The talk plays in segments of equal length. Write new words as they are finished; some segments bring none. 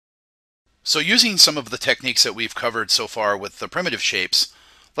So using some of the techniques that we've covered so far with the primitive shapes,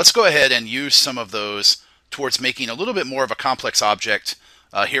 let's go ahead and use some of those towards making a little bit more of a complex object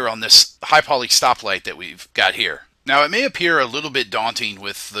here on this high poly stoplight that we've got here. Now it may appear a little bit daunting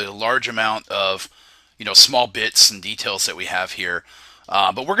with the large amount of small bits and details that we have here,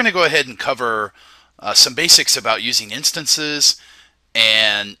 but we're going to go ahead and cover some basics about using instances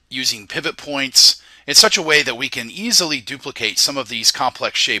and using pivot points in such a way that we can easily duplicate some of these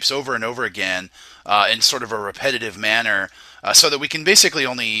complex shapes over and over again in sort of a repetitive manner, so that we can basically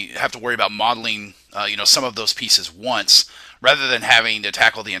only have to worry about modeling some of those pieces once rather than having to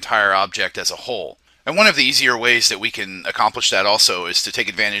tackle the entire object as a whole. And one of the easier ways that we can accomplish that also is to take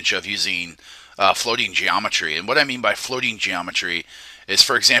advantage of using floating geometry. And what I mean by floating geometry is,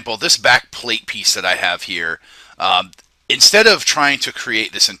 for example, this back plate piece that I have here. Instead of trying to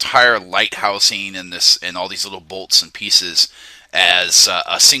create this entire light housing and all these little bolts and pieces as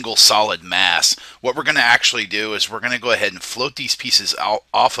a single solid mass, what we're going to actually do is we're going to go ahead and float these pieces out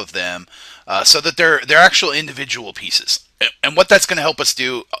off of them so that they're actual individual pieces. And what that's going to help us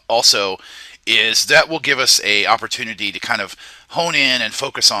do also is that will give us a opportunity to kind of hone in and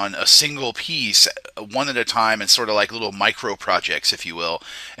focus on a single piece one at a time, and sort of like little micro projects, if you will.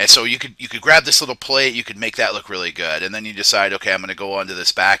 And so you could grab this little plate, you could make that look really good, and then you decide, okay, I'm going to go onto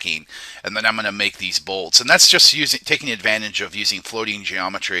this backing, and then I'm going to make these bolts. And that's just taking advantage of using floating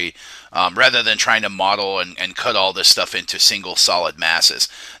geometry rather than trying to model and cut all this stuff into single solid masses.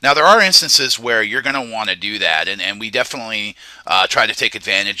 Now there are instances where you're going to want to do that, and we definitely try to take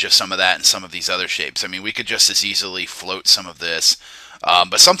advantage of some of that in some of these other shapes. I mean, we could just as easily float some of this.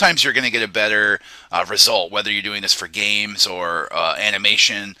 But sometimes you're going to get a better result, whether you're doing this for games or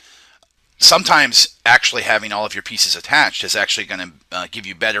animation. Sometimes actually having all of your pieces attached is actually going to give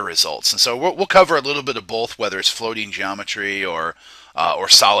you better results. And so we'll cover a little bit of both, whether it's floating geometry or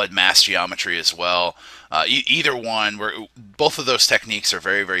solid mass geometry as well. Either one, both of those techniques are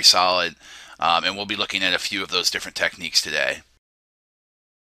very, very solid, and we'll be looking at a few of those different techniques today.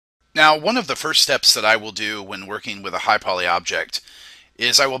 Now, one of the first steps that I will do when working with a high poly object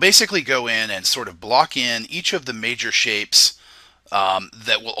is I will basically go in and sort of block in each of the major shapes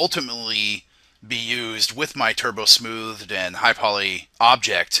that will ultimately be used with my turbo smoothed and high poly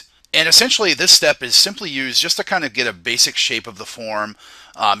object. And essentially this step is simply used just to kind of get a basic shape of the form.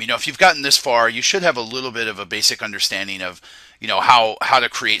 If you've gotten this far, you should have a little bit of a basic understanding of how to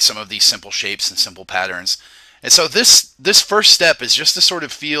create some of these simple shapes and simple patterns. And so this first step is just to sort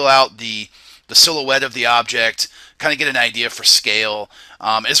of feel out the silhouette of the object, kind of get an idea for scale,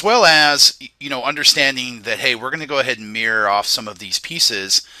 as well as understanding that, hey, we're going to go ahead and mirror off some of these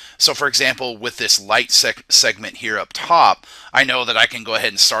pieces. So for example, with this light segment here up top, I know that I can go ahead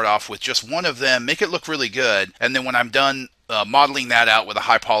and start off with just one of them, make it look really good, and then when I'm done modeling that out with a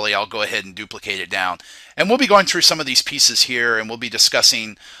high poly, I'll go ahead and duplicate it down. And we'll be going through some of these pieces here, and we'll be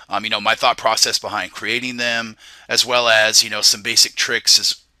discussing my thought process behind creating them, as well as some basic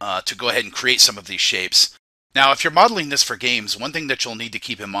tricks to go ahead and create some of these shapes. Now, if you're modeling this for games, one thing that you'll need to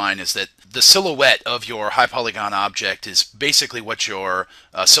keep in mind is that the silhouette of your high polygon object is basically what your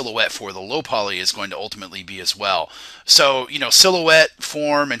silhouette for the low poly is going to ultimately be as well. So, silhouette,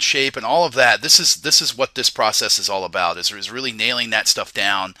 form, and shape, and all of that, this is what this process is all about, is really nailing that stuff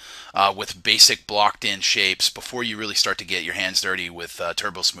down with basic blocked in shapes before you really start to get your hands dirty with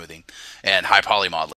turbo smoothing and high poly modeling.